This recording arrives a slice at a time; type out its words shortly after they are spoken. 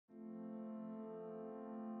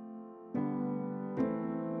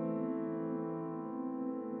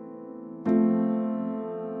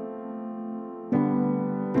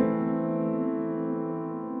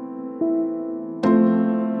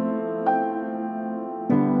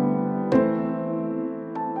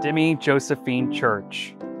Demi Josephine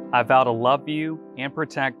Church, I vow to love you and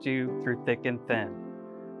protect you through thick and thin.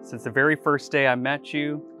 Since the very first day I met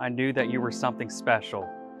you, I knew that you were something special.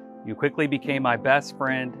 You quickly became my best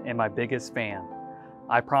friend and my biggest fan.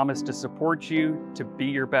 I promise to support you, to be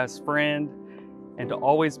your best friend, and to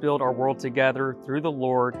always build our world together through the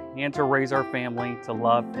Lord and to raise our family to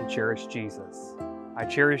love and cherish Jesus. I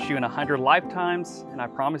cherish you in 100 lifetimes, and I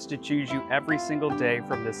promise to choose you every single day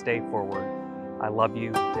from this day forward. I love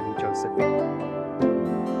you, Demi Josephine.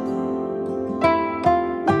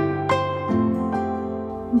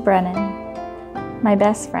 Brennon, my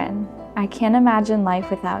best friend, I can't imagine life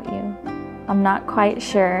without you. I'm not quite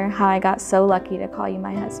sure how I got so lucky to call you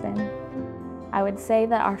my husband. I would say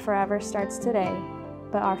that our forever starts today,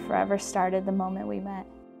 but our forever started the moment we met.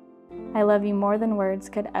 I love you more than words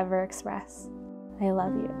could ever express. I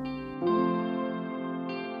love you.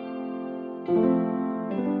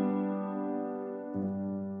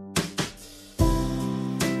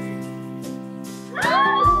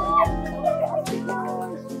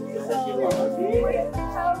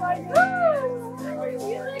 Oh my God!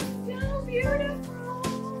 You look so beautiful!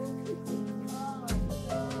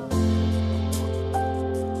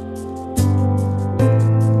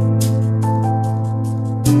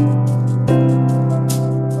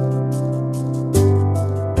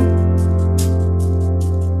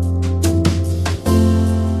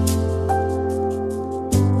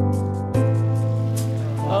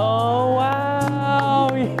 Oh, wow,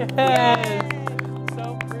 yes! So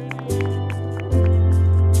pretty.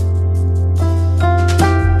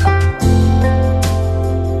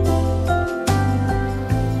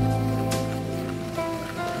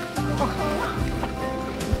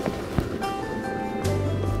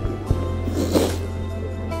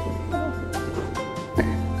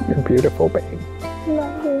 You're beautiful, babe.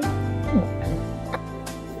 Love you.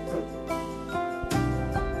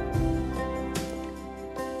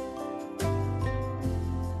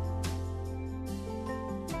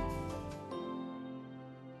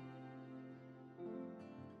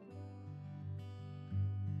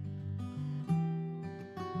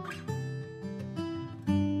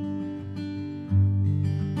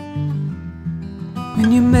 When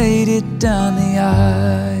you made it down the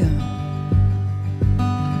aisle,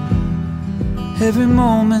 every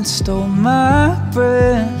moment stole my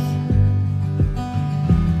breath.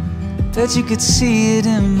 Bet you could see it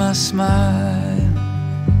in my smile.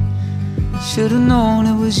 Should've known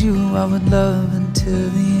it was you I would love until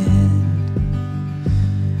the end.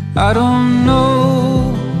 I don't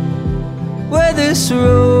know where this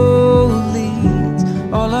road leads.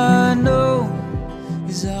 All I know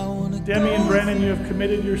is I wanna go. Demi and Brennon, you have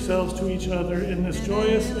committed yourselves to each other in this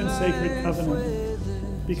joyous and sacred covenant.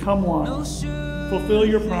 Become one. Fulfill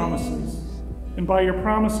your promises. And by your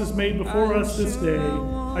promises made before us this day,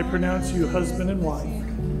 I pronounce you husband and wife.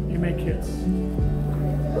 You may kiss.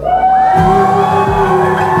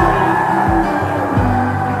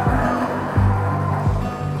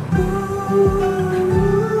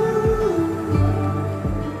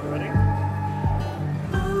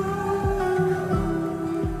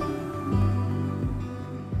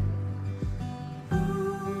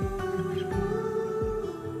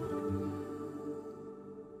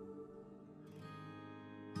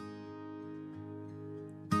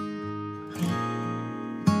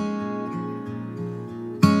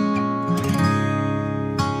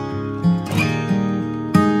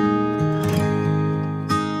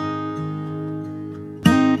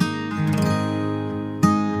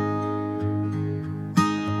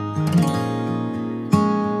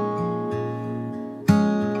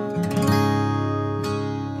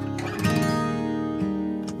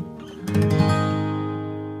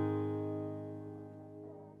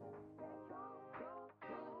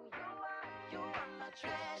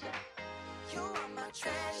 You are my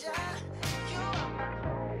treasure.